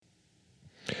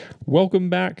Welcome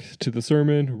back to the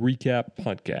Sermon Recap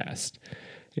Podcast.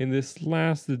 In this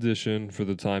last edition, for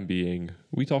the time being,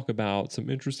 we talk about some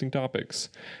interesting topics: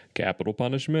 capital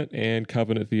punishment and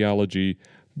covenant theology,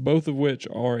 both of which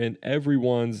are in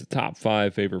everyone's top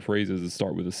 5 favorite phrases that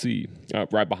start with a C,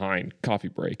 right behind coffee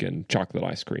break and chocolate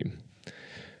ice cream.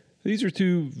 These are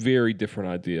two very different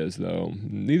ideas, though,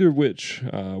 neither of which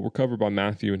were covered by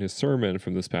Matthew in his sermon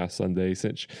from this past Sunday,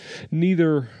 since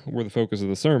neither were the focus of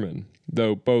the sermon,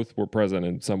 though both were present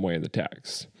in some way in the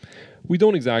text. We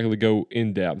don't exactly go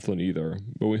in depth on either,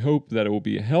 but we hope that it will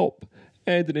be a help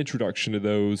and an introduction to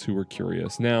those who are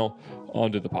curious. Now,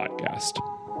 on to the podcast.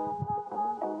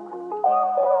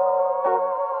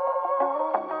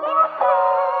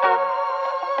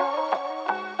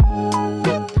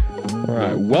 All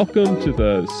right, welcome to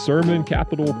the Sermon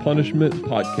Capital Punishment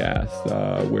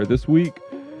Podcast, where this week,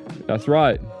 that's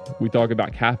right, we talk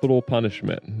about capital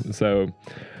punishment. So,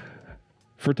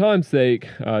 for time's sake,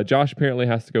 Josh apparently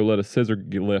has to go let a scissor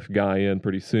lift guy in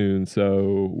pretty soon,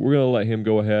 so we're going to let him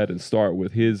go ahead and start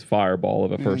with his fireball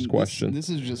of a first question. This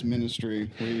is just ministry.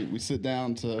 We sit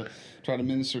down to try to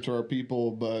minister to our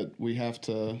people, but we have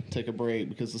to take a break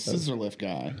because the scissor lift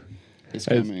guy is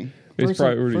coming.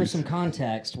 For some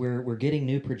context, we're getting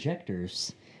new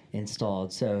projectors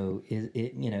installed, so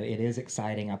it is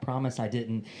exciting. I promise I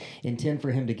didn't intend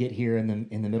for him to get here in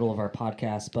the middle of our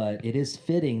podcast, but it is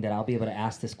fitting that I'll be able to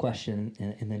ask this question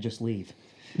and then just leave.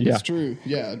 Yeah, it's true.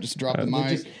 Yeah, just drop the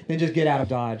mic. Then just get out of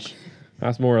Dodge.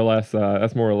 That's more or less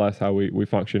how we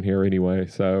function here anyway.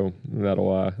 So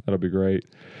that'll be great.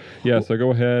 Yeah. So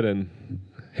go ahead and.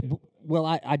 Well,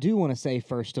 I do want to say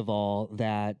first of all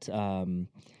that.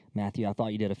 Matthew, I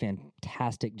thought you did a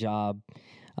fantastic job,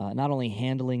 not only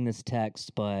handling this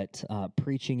text, but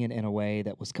preaching it in a way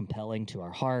that was compelling to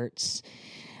our hearts,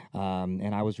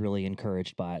 and I was really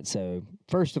encouraged by it. So,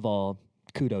 first of all,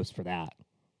 kudos for that.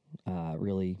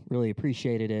 Really, really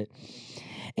appreciated it,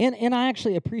 and I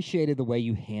actually appreciated the way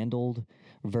you handled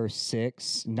verse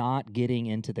 6, not getting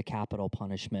into the capital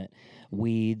punishment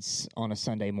weeds on a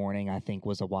Sunday morning. I think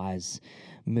was a wise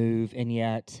move, and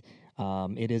yet.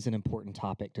 It is an important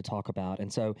topic to talk about.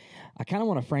 And so I kind of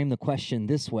want to frame the question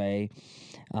this way.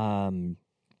 Can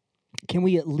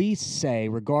we at least say,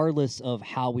 regardless of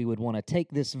how we would want to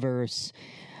take this verse,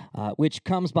 which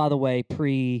comes, by the way,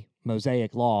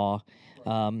 pre-Mosaic law,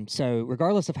 so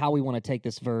regardless of how we want to take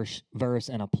this verse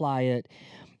and apply it,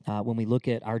 when we look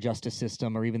at our justice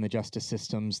system or even the justice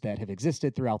systems that have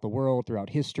existed throughout the world,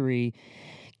 throughout history,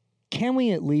 can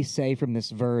we at least say from this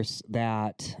verse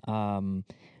that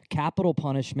capital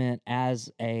punishment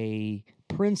as a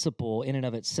principle in and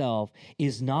of itself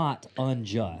is not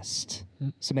unjust?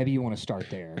 So maybe you want to start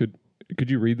there. Could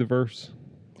you read the verse?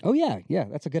 Oh, yeah,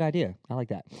 that's a good idea. I like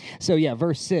that. So,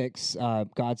 verse 6,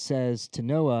 God says to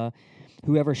Noah,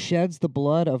 "Whoever sheds the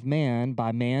blood of man,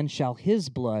 by man shall his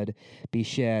blood be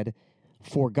shed,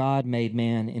 for God made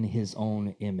man in his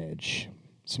own image."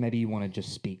 So maybe you want to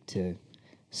just speak to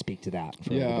that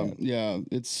for a little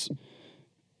bit.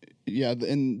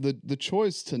 And the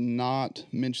choice to not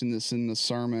mention this in the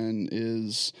sermon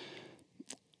is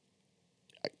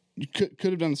you could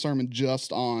have done a sermon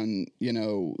just on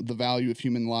the value of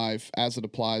human life as it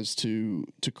applies to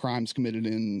crimes committed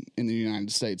in the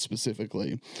United States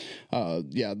specifically.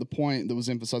 The point that was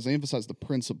emphasized, I emphasized the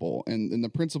principle, and the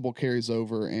principle carries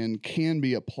over and can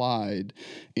be applied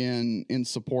in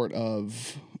support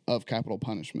of capital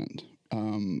punishment.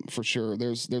 For sure,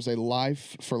 there's a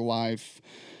life for life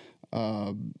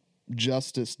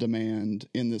justice demand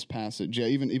in this passage. Yeah,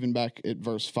 even back at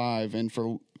verse 5, and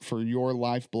for your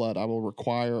lifeblood I will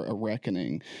require a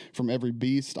reckoning. From every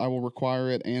beast I will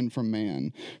require it, and from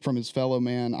man. From his fellow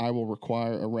man I will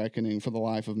require a reckoning for the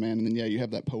life of man. And then you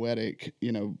have that poetic,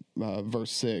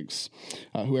 verse 6.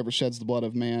 Whoever sheds the blood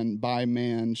of man, by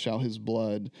man shall his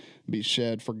blood be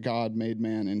shed, for God made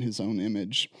man in his own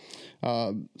image.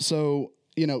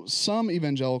 Some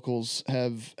evangelicals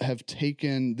have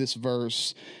taken this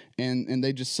verse and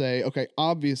they just say, okay,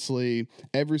 obviously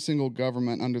every single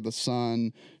government under the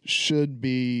sun should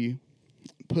be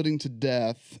putting to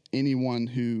death anyone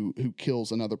who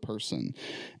kills another person.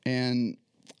 And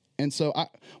so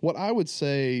what I would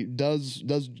say, does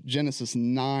Genesis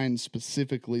 9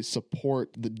 specifically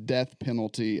support the death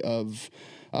penalty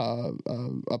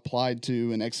applied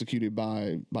to and executed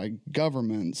by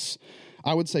governments?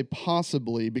 I would say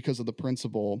possibly because of the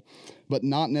principle, but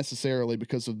not necessarily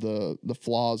because of the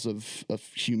flaws of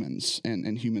humans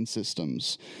and human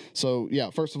systems. So, yeah,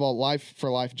 first of all, life for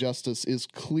life justice is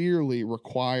clearly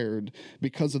required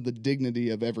because of the dignity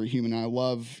of every human. I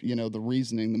love, the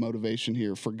reasoning, the motivation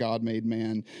here, for God made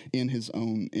man in his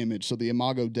own image. So the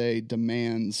Imago Dei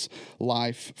demands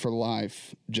life for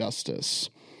life justice.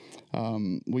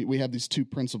 We have these two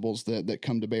principles that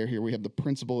come to bear here. We have the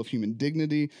principle of human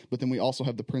dignity, but then we also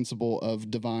have the principle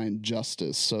of divine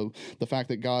justice. So the fact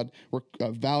that God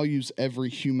values every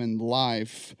human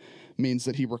life means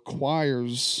that he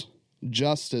requires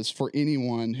justice for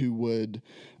anyone who would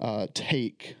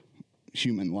take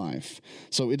human life.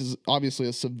 So it is obviously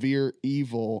a severe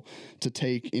evil to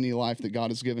take any life that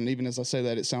God has given. And even as I say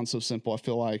that, it sounds so simple. I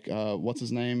feel like what's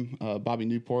his name, Bobby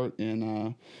Newport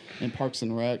in Parks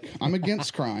and Rec. I'm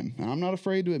against crime. I'm not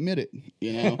afraid to admit it.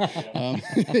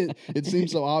 It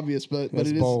seems so obvious, but That's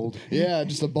it is bold. Yeah,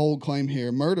 just a bold claim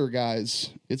here. Murder,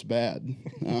 guys, it's bad.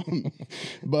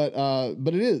 But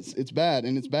it's bad,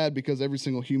 and it's bad because every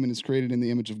single human is created in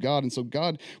the image of God, and so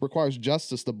God requires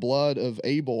justice. The blood of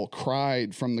Abel cried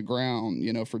from the ground,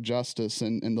 for justice,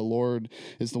 and the Lord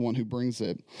is the one who brings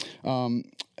it.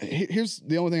 Here's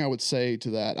the only thing I would say to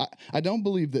that. I don't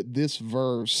believe that this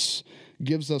verse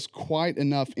gives us quite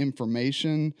enough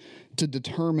information to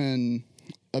determine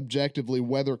objectively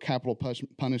whether capital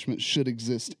punishment should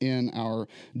exist in our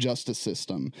justice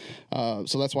system.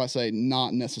 So that's why I say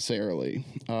not necessarily.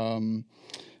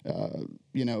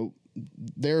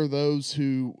 There are those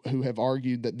who have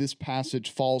argued that this passage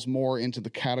falls more into the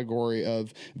category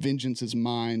of vengeance is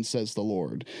mine, says the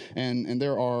Lord. And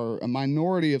there are a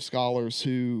minority of scholars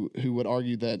who would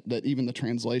argue that even the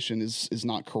translation is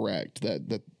not correct,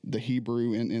 that the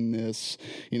Hebrew in this,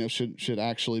 should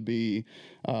actually be,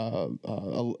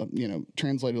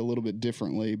 translated a little bit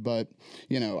differently. But,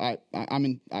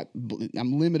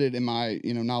 I'm limited in my,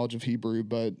 knowledge of Hebrew,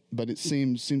 but it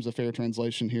seems a fair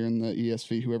translation here in the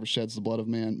ESV. Whoever sheds the blood of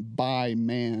man, by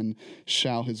man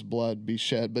shall his blood be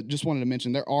shed. But just wanted to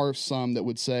mention, there are some that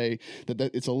would say that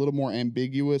it's a little more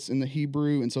ambiguous in the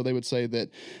Hebrew. And so they would say that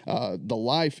the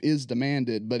life is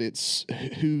demanded, but it's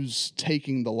who's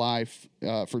taking the life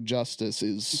for justice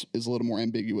is a little more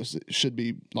ambiguous. It should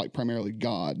be like primarily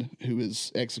God who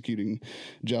is executing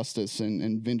justice,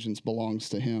 and vengeance belongs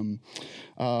to him.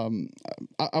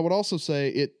 I would also say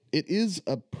it is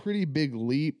a pretty big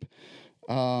leap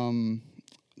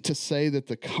to say that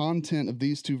the content of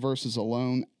these two verses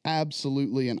alone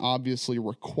absolutely and obviously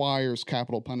requires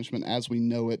capital punishment as we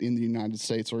know it in the United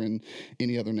States or in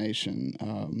any other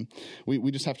nation.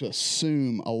 We just have to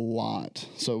assume a lot.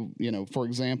 So, for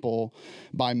example,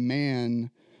 by man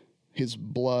his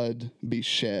blood be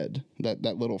shed, that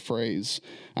little phrase.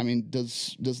 I mean,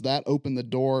 does that open the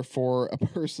door for a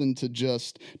person to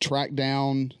just track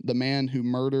down the man who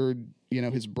murdered,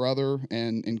 his brother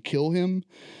and kill him?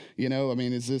 I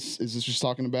mean, is this just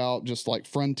talking about just like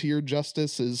frontier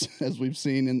justice as we've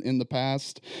seen in the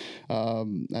past?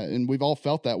 And we've all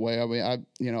felt that way. I mean,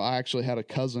 I actually had a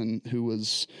cousin who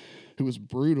was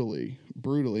brutally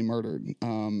murdered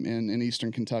in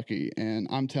Eastern Kentucky. And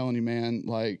I'm telling you, man,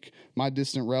 like my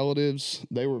distant relatives,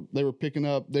 they were picking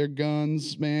up their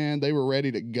guns, man. They were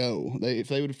ready to go. If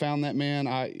they would have found that man,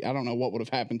 I don't know what would have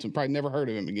happened to him. Probably never heard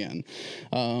of him again.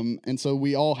 And so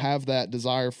we all have that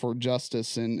desire for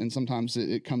justice, and sometimes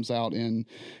it comes out in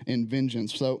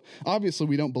vengeance. So obviously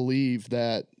we don't believe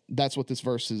that that's what this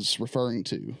verse is referring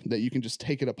to, that you can just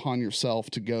take it upon yourself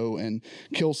to go and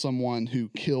kill someone who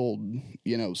killed,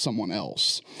 someone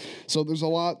else. So there's a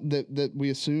lot that we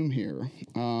assume here.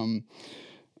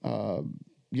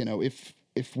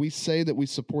 If we say that we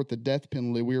support the death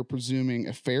penalty, we are presuming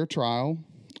a fair trial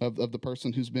of the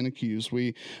person who's been accused.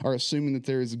 We are assuming that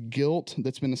there is guilt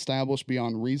that's been established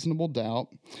beyond reasonable doubt.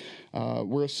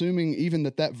 We're assuming even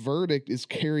that verdict is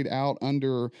carried out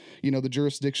under, the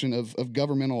jurisdiction of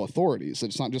governmental authorities.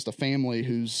 It's not just a family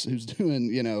who's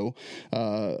doing,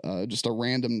 just a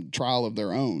random trial of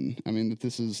their own. I mean, that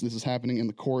this is happening in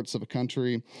the courts of a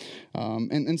country.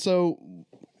 And so,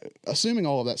 assuming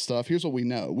all of that stuff, here's what we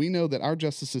know. We know that our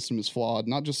justice system is flawed,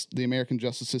 not just the American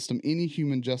justice system. Any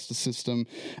human justice system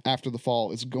after the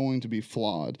fall is going to be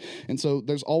flawed. And so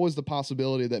there's always the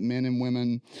possibility that men and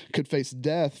women could face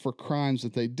death for crimes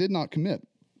that they did not commit.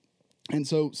 And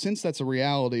so since that's a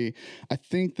reality, I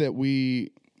think that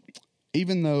we,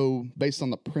 even though based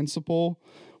on the principle,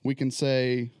 we can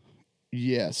say,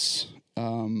 yes,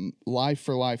 life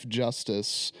for life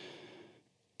justice,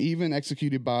 even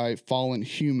executed by fallen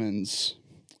humans,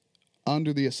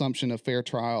 under the assumption of fair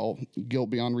trial,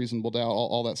 guilt beyond reasonable doubt,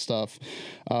 all that stuff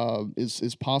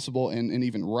is possible and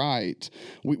even right,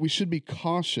 we should be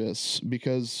cautious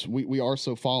because we are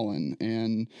so fallen.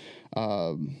 And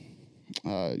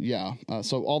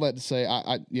so all that to say,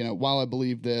 I while I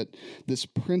believe that this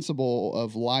principle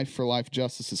of life for life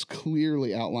justice is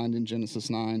clearly outlined in Genesis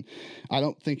 9, I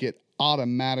don't think it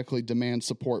automatically demands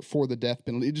support for the death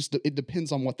penalty. It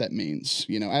depends on what that means.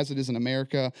 As it is in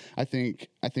America, I think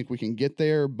we can get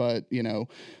there, but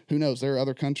who knows? There are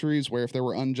other countries where if there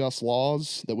were unjust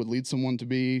laws that would lead someone to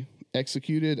be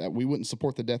executed, we wouldn't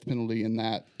support the death penalty in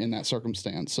that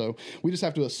circumstance. So we just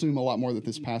have to assume a lot more that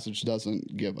this passage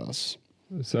doesn't give us.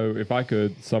 So if I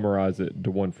could summarize it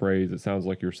to one phrase, it sounds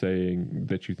like you're saying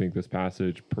that you think this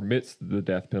passage permits the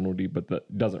death penalty, but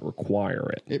that doesn't require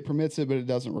it. It permits it, but it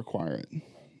doesn't require it.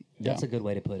 That's a good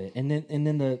way to put it. And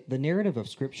then the narrative of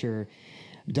Scripture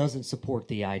doesn't support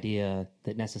the idea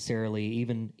that necessarily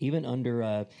even under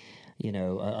a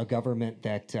government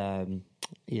that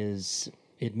is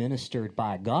administered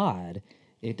by God,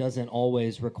 it doesn't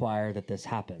always require that this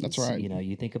happens. That's right.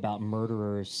 You think about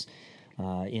murderers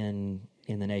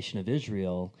in the nation of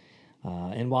Israel,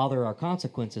 and while there are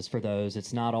consequences for those,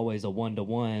 it's not always a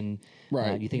one-to-one.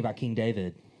 Right. You think about King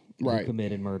David, who right,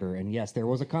 committed murder, and yes, there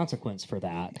was a consequence for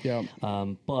that. Yeah.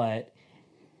 But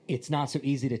it's not so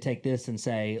easy to take this and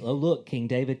say, "Oh, look, King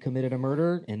David committed a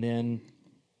murder," and then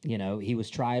he was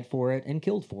tried for it and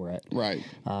killed for it. Right.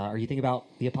 Or you think about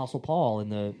the Apostle Paul in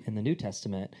the New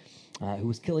Testament, who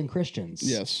was killing Christians.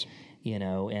 Yes.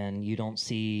 And you don't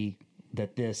see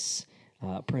that this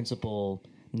principle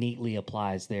neatly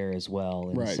applies there as well.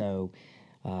 And right. So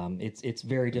it's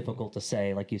very difficult to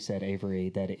say, like you said, Avery,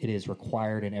 that it is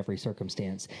required in every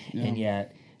circumstance, and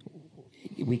yet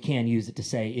we can use it to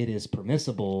say it is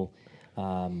permissible,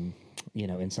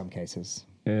 in some cases.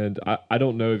 And I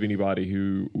don't know of anybody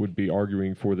who would be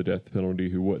arguing for the death penalty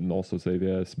who wouldn't also say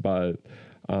this, but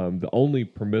the only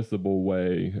permissible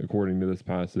way, according to this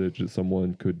passage, that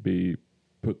someone could be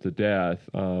put to death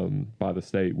by the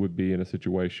state would be in a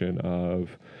situation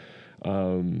of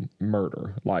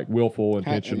murder, like willful,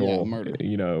 intentional, murder.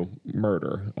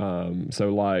 Murder.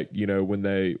 So like,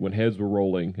 when heads were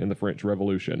rolling in the French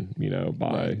Revolution,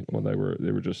 when they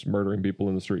were just murdering people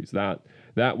in the streets,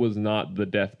 that was not the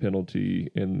death penalty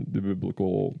in the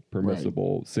biblical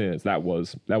permissible sense. That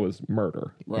was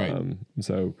murder. Right.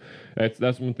 So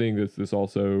that's one thing that's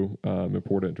also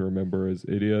important to remember is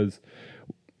it is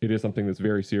something that's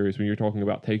very serious when you're talking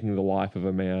about taking the life of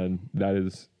a man. That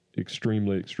is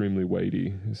extremely, extremely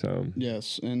weighty. So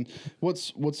yes, and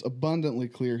what's abundantly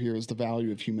clear here is the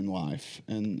value of human life,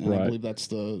 and right. I believe that's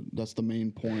the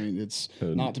main point. It's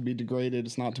not to be degraded,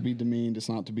 it's not to be demeaned, it's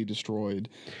not to be destroyed,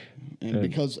 and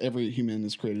because every human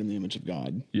is created in the image of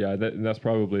God. Yeah, that's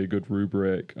probably a good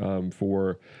rubric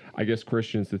for, I guess,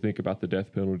 Christians to think about the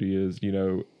death penalty is,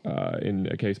 in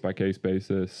a case by case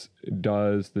basis.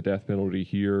 Does the death penalty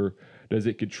here, does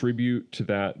it contribute to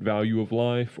that value of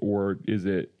life, or is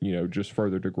it, just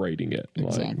further degrading it?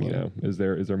 Exactly. Like, is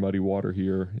there muddy water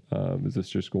here? Is this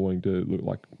just going to look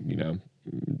like,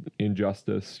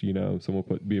 injustice?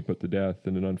 Someone being put to death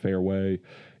in an unfair way?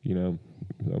 So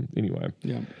anyway.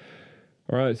 Yeah.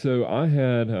 All right, so I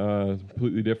had a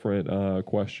completely different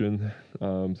question.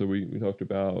 So we talked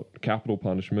about capital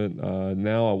punishment.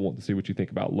 Now I want to see what you think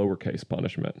about lowercase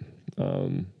punishment.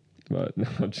 But no,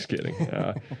 I'm just kidding.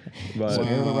 But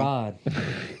spare the rod.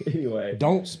 Anyway,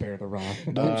 don't spare the rod.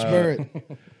 Don't spare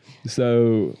it.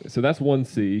 So that's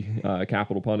 1C,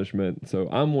 capital punishment. So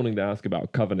I'm wanting to ask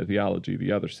about covenant theology,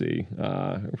 the other C,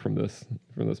 from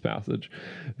this passage.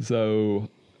 So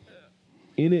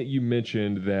in it, you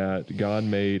mentioned that God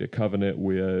made a covenant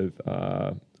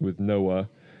with Noah,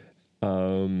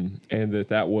 and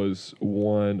that was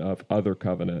one of other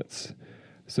covenants.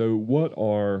 So what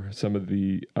are some of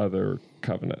the other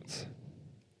covenants?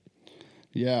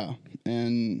 Yeah,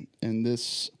 and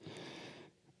this,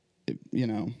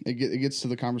 it gets to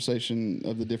the conversation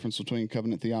of the difference between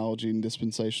covenant theology and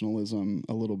dispensationalism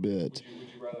a little bit. Would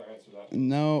you rather answer that?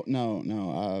 No.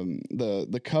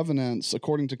 The covenants,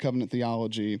 according to covenant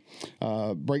theology,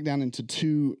 break down into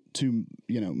two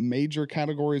major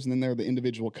categories, and then there are the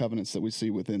individual covenants that we see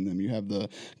within them. You have the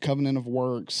covenant of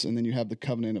works, and then you have the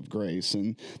covenant of grace.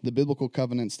 And the biblical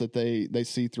covenants that they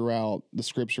see throughout the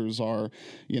scriptures are,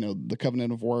 the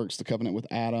covenant of works, the covenant with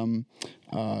Adam.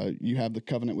 You have the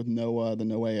covenant with Noah, the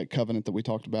Noahic covenant that we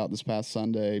talked about this past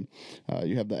Sunday.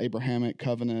 You have the Abrahamic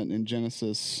covenant in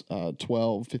Genesis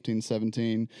 12, 15,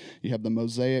 17. You have the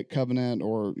Mosaic covenant,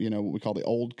 or what we call the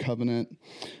Old Covenant,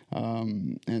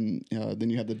 and then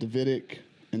you have the Davidic,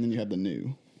 and then you have the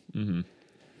New. Mm-hmm.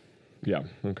 Yeah.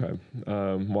 Okay.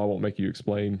 Well, I won't make you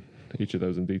explain each of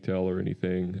those in detail or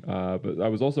anything. But I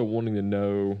was also wanting to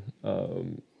know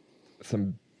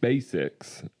some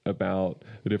basics about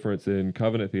the difference in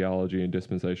covenant theology and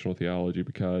dispensational theology,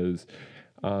 because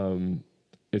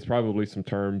it's probably some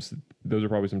terms. Those are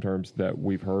probably some terms that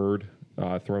we've heard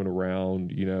thrown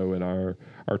around, in our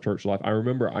church life. I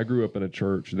remember I grew up in a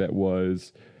church that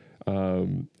was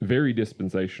very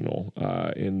dispensational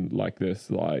in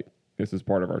this is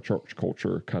part of our church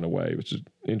culture kind of way, which is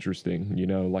interesting.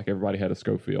 Like everybody had a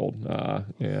Schofield,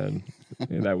 and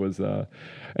that was so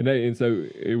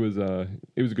it was a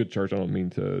good church. I don't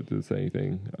mean to say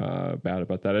anything bad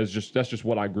about that. That's just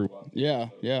what I grew up. Yeah,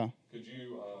 So, yeah. Could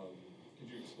you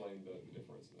explain the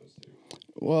difference in those two?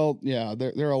 Well, yeah,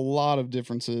 there are a lot of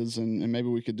differences, and maybe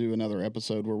we could do another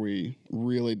episode where we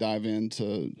really dive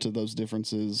into those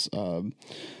differences.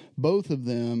 Both of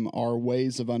them are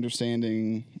ways of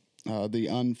understanding the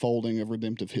unfolding of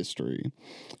redemptive history.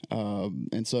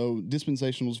 And so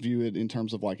dispensationals view it in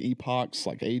terms of like epochs,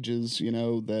 like ages,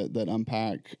 that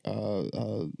unpack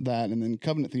that. And then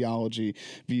covenant theology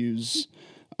views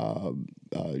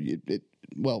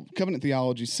covenant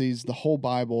theology sees the whole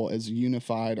Bible as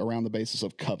unified around the basis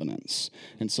of covenants.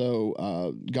 And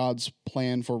so God's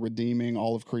plan for redeeming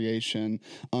all of creation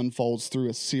unfolds through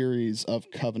a series of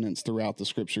covenants throughout the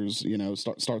scriptures.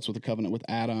 Starts with a covenant with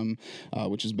Adam,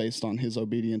 which is based on his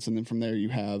obedience. And then from there you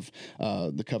have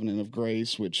the covenant of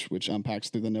grace, which unpacks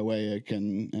through the Noahic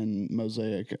and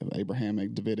Mosaic,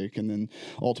 Abrahamic, Davidic, and then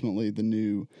ultimately the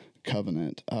new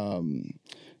covenant.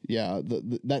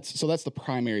 That's the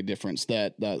primary difference,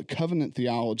 that covenant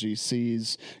theology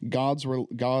sees God's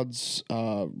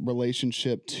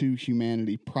relationship to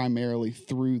humanity primarily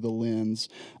through the lens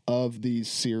of these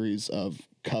series of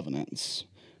covenants,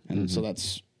 and so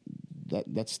that's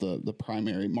the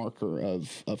primary marker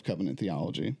of covenant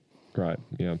theology. Right.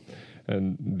 Yeah.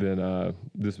 And then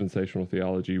dispensational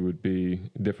theology would be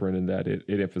different in that it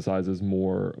emphasizes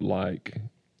more like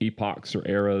epochs or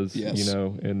eras, yes,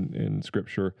 in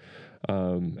Scripture.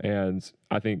 And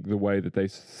I think the way that they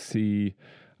see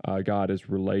God as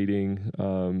relating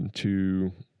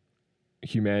to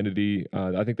humanity,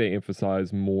 I think they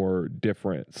emphasize more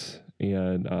difference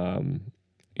in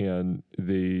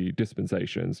the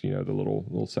dispensations, the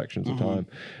little sections of time,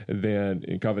 than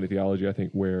in covenant theology, I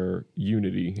think, where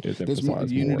unity is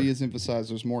emphasized. Unity is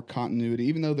emphasized. There's more continuity,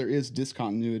 even though there is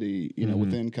discontinuity,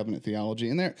 within covenant theology.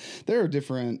 And there are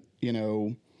different,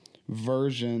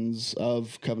 versions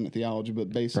of covenant theology, but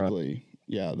basically,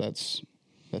 yeah, that's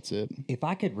it. If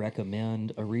I could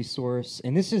recommend a resource,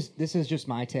 and this is just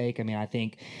my take. I mean, I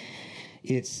think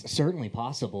it's certainly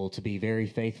possible to be very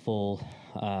faithful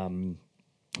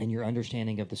in your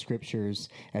understanding of the scriptures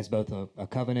as both a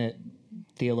covenant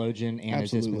theologian and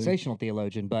Absolutely. a dispensational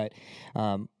theologian. But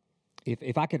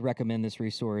if I could recommend this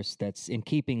resource that's in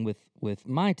keeping with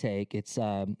my take, it's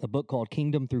a book called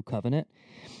Kingdom Through Covenant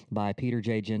by Peter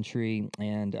J. Gentry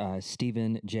and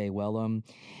Stephen J. Wellum.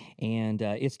 And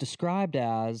it's described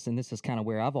as, and this is kind of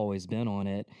where I've always been on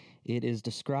it, it is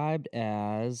described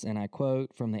as, and I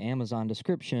quote from the Amazon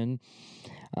description,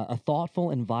 a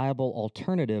thoughtful and viable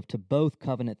alternative to both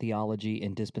covenant theology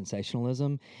and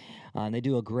dispensationalism. And they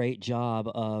do a great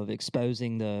job of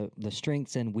exposing the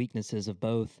strengths and weaknesses of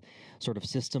both sort of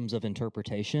systems of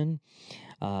interpretation,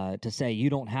 to say you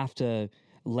don't have to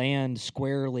land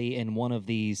squarely in one of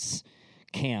these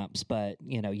camps, but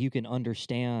you can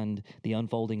understand the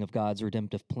unfolding of God's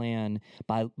redemptive plan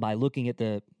by looking at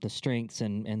the strengths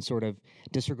and sort of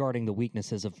disregarding the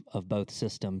weaknesses of both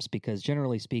systems, because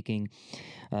generally speaking,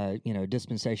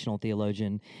 dispensational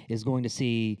theologian is going to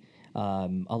see a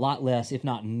lot less, if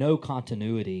not no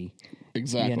continuity,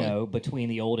 exactly, between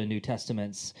the Old and New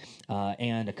Testaments,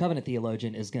 and a covenant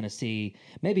theologian is going to see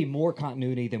maybe more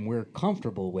continuity than we're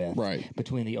comfortable with, right,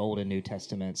 between the Old and New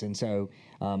Testaments. And so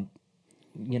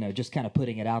just kind of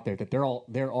putting it out there that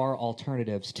there are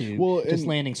alternatives to just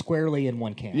landing squarely in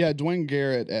one camp. Yeah, Dwayne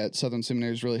Garrett at Southern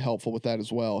Seminary is really helpful with that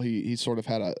as well. He sort of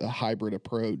had a hybrid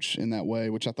approach in that way,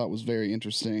 which I thought was very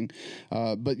interesting.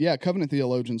 But yeah, covenant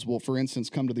theologians will, for instance,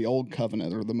 come to the Old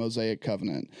Covenant or the Mosaic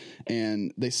Covenant,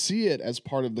 and they see it as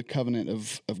part of the covenant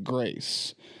of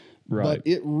grace. Right. But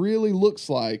it really looks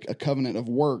like a covenant of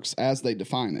works as they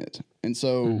define it. And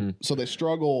so so they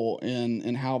struggle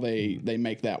in how they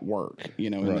make that work,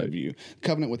 in their view.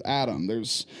 Covenant with Adam,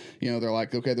 there's, they're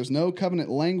like, okay, there's no covenant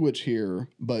language here,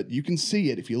 but you can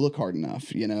see it if you look hard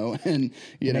enough, and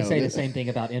they say the same thing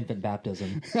about infant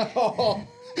baptism.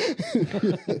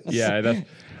 Yeah,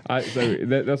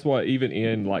 that's why even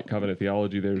in like covenant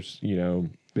theology, there's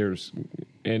there's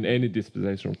and in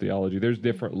dispensational theology, there's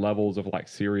different levels of like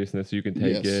seriousness you can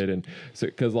take Yes. it, and so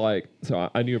because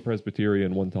I knew a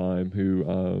Presbyterian one time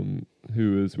who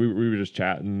was we were just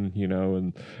chatting,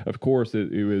 and of course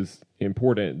it was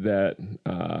important that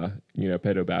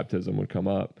pedobaptism would come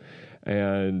up.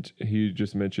 And he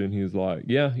just mentioned, he's like,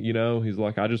 he's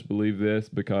like, I just believe this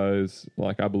because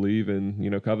like I believe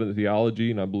in, covenant theology,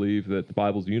 and I believe that the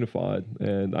Bible's unified.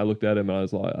 And I looked at him and I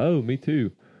was like, oh, me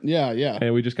too. Yeah.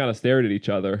 And we just kind of stared at each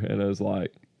other, and I was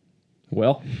like,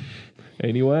 well,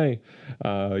 anyway,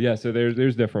 so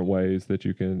there's different ways that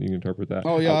you can interpret that.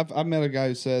 Oh yeah, I've met a guy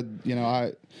who said,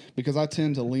 because I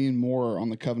tend to lean more on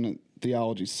the covenant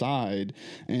theology side,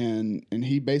 and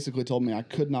he basically told me I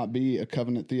could not be a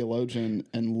covenant theologian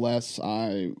unless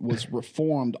I was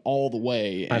reformed all the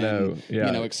way and I know,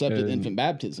 yeah, accepted infant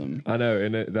baptism. I know,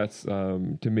 and that's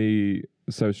to me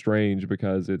so strange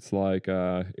because it's like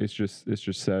it's just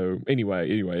so anyway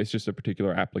it's just a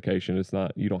particular application. It's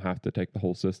not, you don't have to take the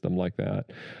whole system like that,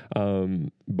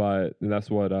 but that's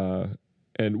what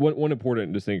and one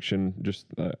important distinction, just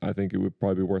I think it would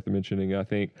probably be worth mentioning. I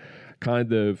think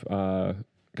kind of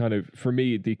for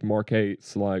me, it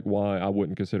demarcates like why I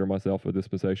wouldn't consider myself a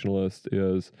dispensationalist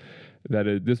is that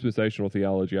a dispensational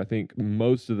theology, I think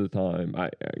most of the time, I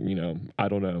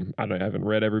don't know, I haven't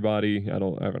read everybody, I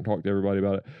haven't talked to everybody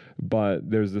about it, but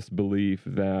there's this belief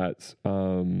that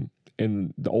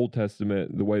in the Old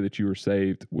Testament, the way that you were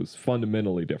saved was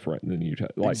fundamentally different than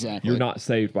Exactly. You're not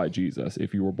saved by Jesus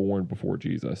if you were born before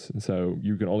Jesus, and so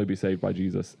you can only be saved by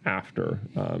Jesus after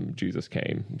Jesus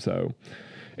came. So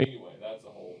anyway, that's a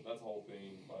whole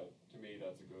thing, but to me,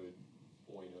 that's a good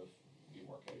point of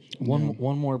demarcation.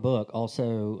 One more book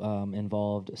also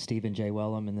involved Stephen J.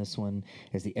 Wellum, and this one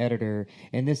is the editor.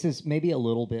 And this is maybe a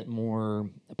little bit more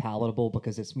palatable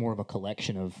because it's more of a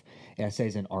collection of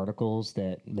essays and articles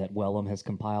that Wellum has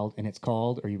compiled, and it's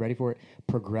called, are you ready for it?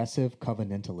 Progressive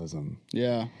Covenantalism.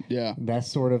 Yeah.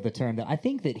 That's sort of the term that I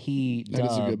think that he That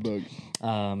is a good dubbed,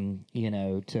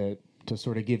 book. To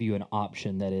sort of give you an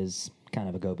option that is kind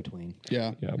of a go-between.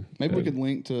 Yeah. Maybe we could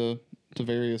link to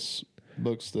various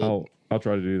books that. I'll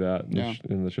try to do that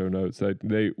in the show notes.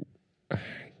 They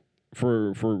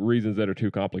for reasons that are too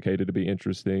complicated to be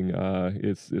interesting,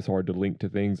 it's hard to link to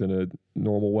things in a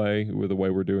normal way with the way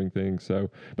we're doing things. So,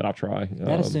 but I'll try.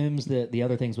 That assumes that the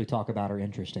other things we talk about are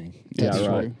interesting. That's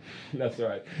right. true. That's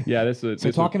right. Yeah, So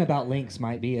talking about links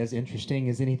might be as interesting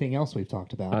as anything else we've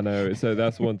talked about. I know. So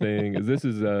that's one thing.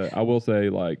 I will say,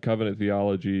 like, covenant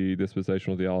theology,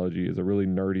 dispensational theology is a really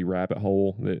nerdy rabbit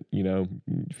hole that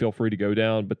feel free to go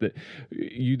down, but that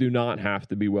you do not have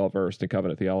to be well versed in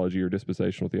covenant theology or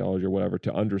dispensational theology or whatever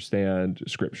to understand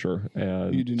Scripture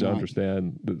and to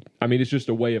understand. It's just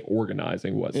a way of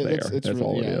organizing what's there. That's really,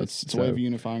 all it is. It's a way of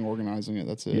unifying, organizing it.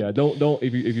 That's it. Yeah, don't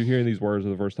if you're hearing these words for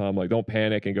the first time, like, don't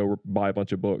panic and go buy a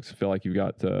bunch of books. Feel like you've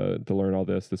got to learn all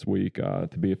this week to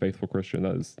be a faithful Christian.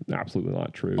 That is absolutely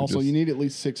not true. Also, you need at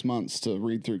least 6 months to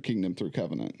read through Kingdom through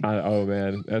Covenant.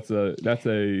 That's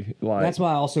That's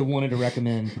why I also wanted to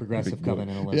recommend Progressive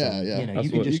Covenantalism. Yeah. You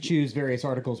can just choose various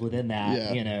articles within that.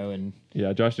 And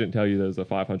yeah, Josh didn't tell you there's a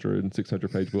 500 and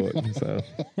 600 page book. So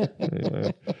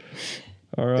anyway.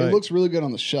 All right. It looks really good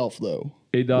on the shelf, though.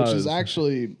 It does. Which is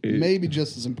actually maybe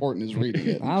just as important as reading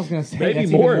it. I was going to say maybe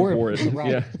that's more even important.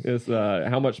 Right. Yeah, it's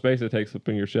how much space it takes up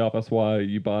in your shelf. That's why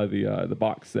you buy the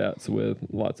box sets with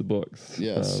lots of books.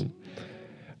 Yes.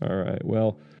 All right.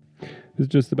 Well, this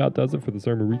just about does it for the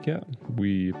sermon recap.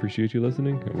 We appreciate you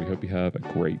listening, and we hope you have a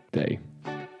great day.